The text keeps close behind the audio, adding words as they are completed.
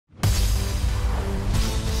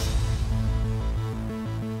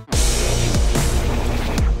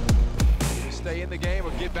the game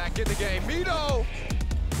or get back in the game. Mido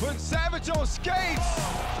putting Savage on skates.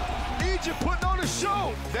 Egypt putting on a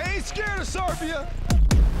show. They ain't scared of Serbia.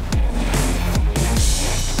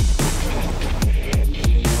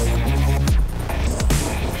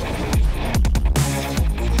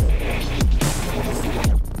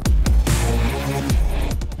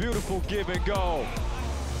 Beautiful give and go.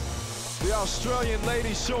 The Australian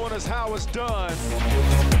lady showing us how it's done.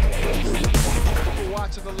 People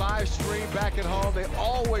watching the live stream back at home, they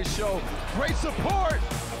always show great support.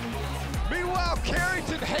 Meanwhile,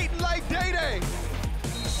 Carrington hating like Day-Day.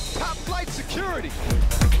 Top flight security.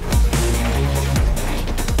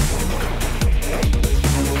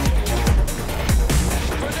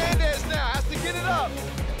 Fernandez now has to get it up.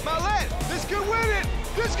 Malet, this could win it.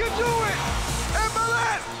 This could do it. And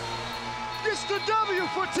Malet gets the W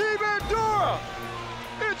for Team Andorra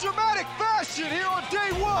in dramatic fashion here on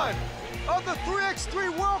day one of the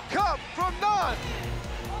 3x3 World Cup from none.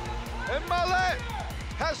 And Malet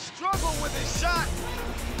has struggled with his shot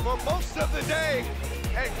for most of the day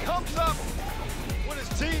and comes up when his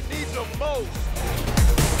team needs him most.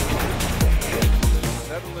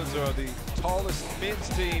 Netherlands are the tallest men's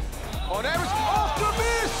team on average. Off the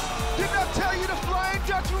miss! Didn't I tell you the Flying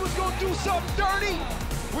Dutchman was gonna do something dirty?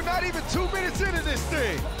 We're not even 2 minutes into this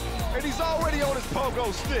thing, and he's already on his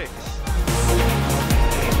pogo sticks.